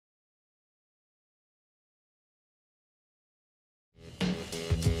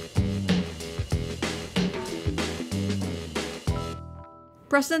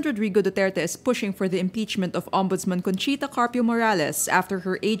President Rodrigo Duterte is pushing for the impeachment of Ombudsman Conchita Carpio Morales after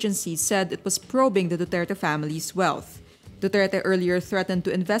her agency said it was probing the Duterte family's wealth. Duterte earlier threatened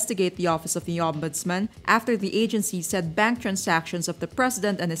to investigate the office of the Ombudsman after the agency said bank transactions of the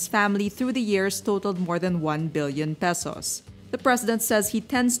president and his family through the years totaled more than 1 billion pesos. The president says he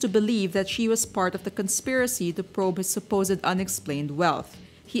tends to believe that she was part of the conspiracy to probe his supposed unexplained wealth.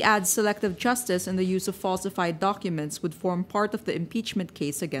 He adds selective justice and the use of falsified documents would form part of the impeachment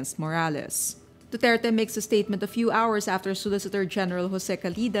case against Morales. Duterte makes a statement a few hours after Solicitor General Jose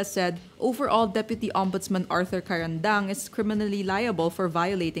Calida said overall Deputy Ombudsman Arthur Carandang is criminally liable for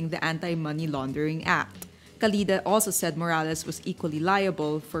violating the Anti-Money Laundering Act. Calida also said Morales was equally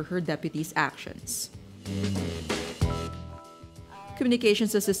liable for her deputy's actions.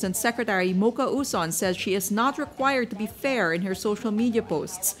 Communications Assistant Secretary Mocha Uson says she is not required to be fair in her social media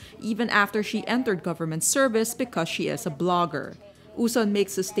posts, even after she entered government service because she is a blogger. Uson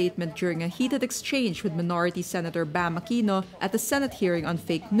makes a statement during a heated exchange with Minority Senator Bam Aquino at the Senate hearing on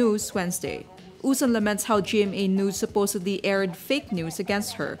fake news Wednesday. Uson laments how GMA News supposedly aired fake news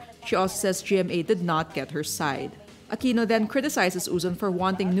against her. She also says GMA did not get her side. Aquino then criticizes Uson for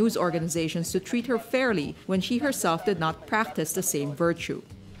wanting news organizations to treat her fairly when she herself did not practice the same virtue.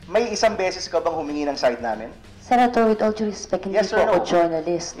 May isang beses ka bang humingi ng side namin? Senator, with all due respect, hindi Yes po or no? ako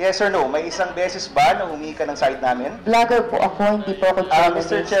journalist. Yes or no? May isang beses ba na humingi ka ng side namin? Vlogger po ako, hindi po ako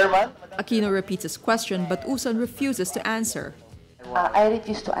journalist. Mr. Chairman? Aquino repeats his question, but Uson refuses to answer. I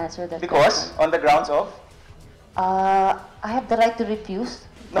refuse to answer that Because? question. On the grounds of? I have the right to refuse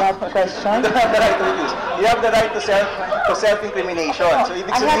that question. You don't have the right to refuse. You have the right to self-incrimination. So,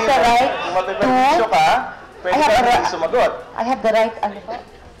 ibig I have sabihin, the right kung mapipermisyo ka, pwede ka rin sumagot. I have the right,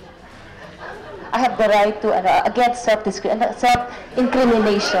 I have the right to, against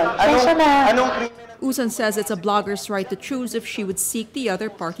self-incrimination. Anong criminal? Uson says it's a blogger's right to choose if she would seek the other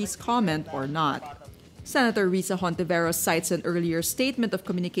party's comment or not. Senator Risa Hontiveros cites an earlier statement of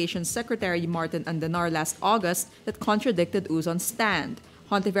Communications Secretary Martin Andanar last August that contradicted Uson's stand.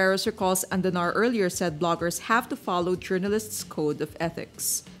 Hontiveros recalls Andanar earlier said bloggers have to follow journalists' code of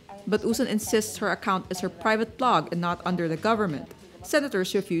ethics. But Uson insists her account is her private blog and not under the government.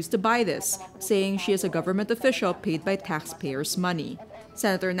 Senators refuse to buy this, saying she is a government official paid by taxpayers' money.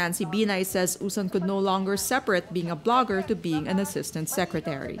 Senator Nancy Binay says Uson could no longer separate being a blogger to being an assistant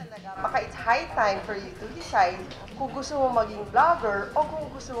secretary. Baka it's high time for you to decide kung gusto mo maging blogger o kung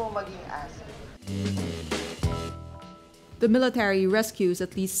gusto mo maging asset. The military rescues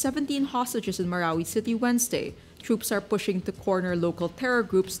at least 17 hostages in Marawi City Wednesday. Troops are pushing to corner local terror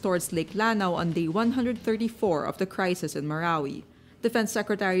groups towards Lake Lanao on day 134 of the crisis in Marawi. Defense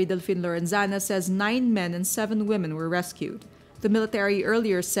Secretary Delfin Lorenzana says 9 men and 7 women were rescued. The military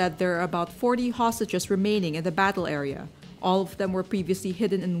earlier said there are about 40 hostages remaining in the battle area. All of them were previously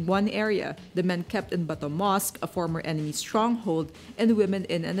hidden in one area, the men kept in Bato Mosque, a former enemy stronghold, and women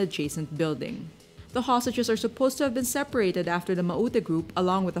in an adjacent building. The hostages are supposed to have been separated after the Maute group,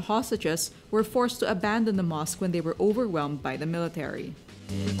 along with the hostages, were forced to abandon the mosque when they were overwhelmed by the military.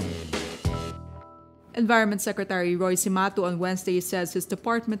 Environment Secretary Roy Cimatu on Wednesday says his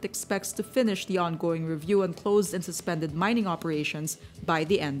department expects to finish the ongoing review on closed and suspended mining operations by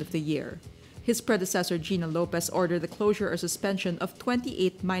the end of the year. His predecessor Gina Lopez ordered the closure or suspension of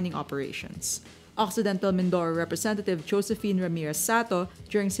 28 mining operations. Occidental Mindoro Representative Josephine Ramirez Sato,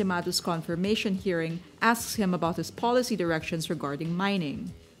 during Cimatu's confirmation hearing, asks him about his policy directions regarding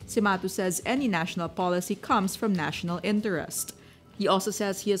mining. Cimatu says any national policy comes from national interest. He also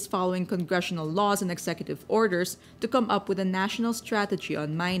says he is following congressional laws and executive orders to come up with a national strategy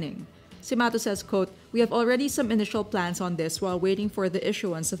on mining. Cimatu says, quote, "We have already some initial plans on this while waiting for the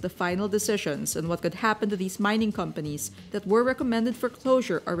issuance of the final decisions on what could happen to these mining companies that were recommended for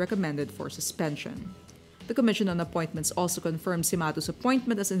closure or recommended for suspension." The Commission on Appointments also confirmed Cimatu's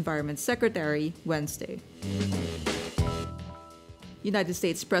appointment as Environment Secretary Wednesday. United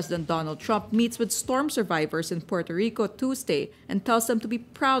States President Donald Trump meets with storm survivors in Puerto Rico Tuesday and tells them to be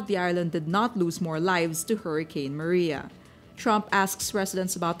proud the island did not lose more lives to Hurricane Maria. Trump asks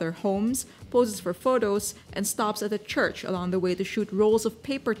residents about their homes, poses for photos, and stops at a church along the way to shoot rolls of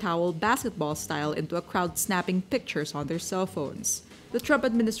paper towel basketball style into a crowd snapping pictures on their cell phones. The Trump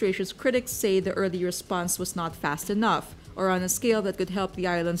administration's critics say the early response was not fast enough or on a scale that could help the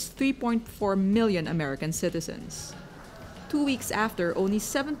island's 3.4 million American citizens. 2 weeks after, only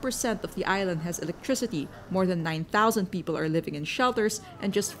 7% of the island has electricity, more than 9,000 people are living in shelters,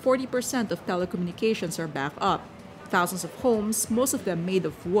 and just 40% of telecommunications are back up. Thousands of homes, most of them made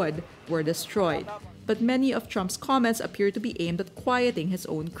of wood, were destroyed. But many of Trump's comments appear to be aimed at quieting his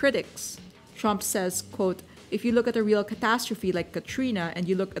own critics. Trump says, quote, If you look at a real catastrophe like Katrina and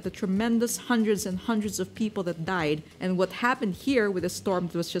you look at the tremendous hundreds and hundreds of people that died and what happened here with a storm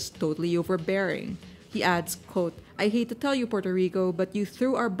that was just totally overbearing. He adds, quote, "I hate to tell you, Puerto Rico, but you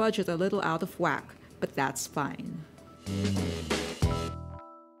threw our budget a little out of whack, but that's fine."